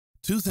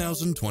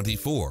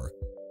2024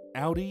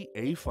 Audi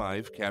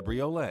A5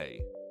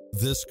 Cabriolet.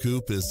 This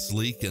coupe is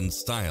sleek and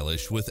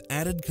stylish with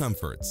added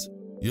comforts.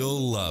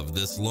 You'll love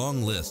this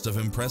long list of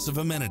impressive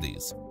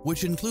amenities,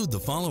 which include the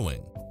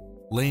following: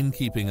 lane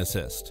keeping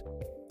assist,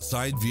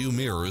 side view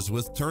mirrors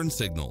with turn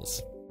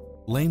signals,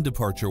 lane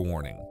departure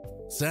warning,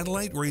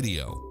 satellite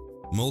radio,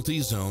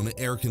 multi-zone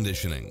air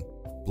conditioning,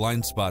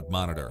 blind spot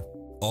monitor,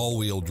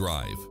 all-wheel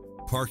drive,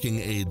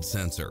 parking aid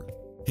sensor,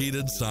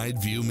 heated side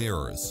view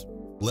mirrors,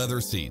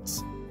 leather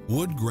seats,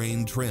 wood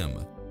grain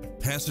trim,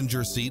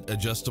 passenger seat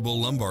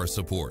adjustable lumbar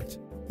support,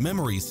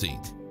 memory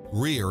seat,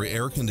 rear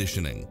air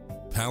conditioning,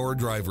 power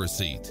driver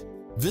seat.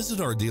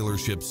 Visit our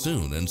dealership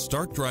soon and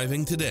start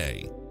driving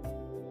today.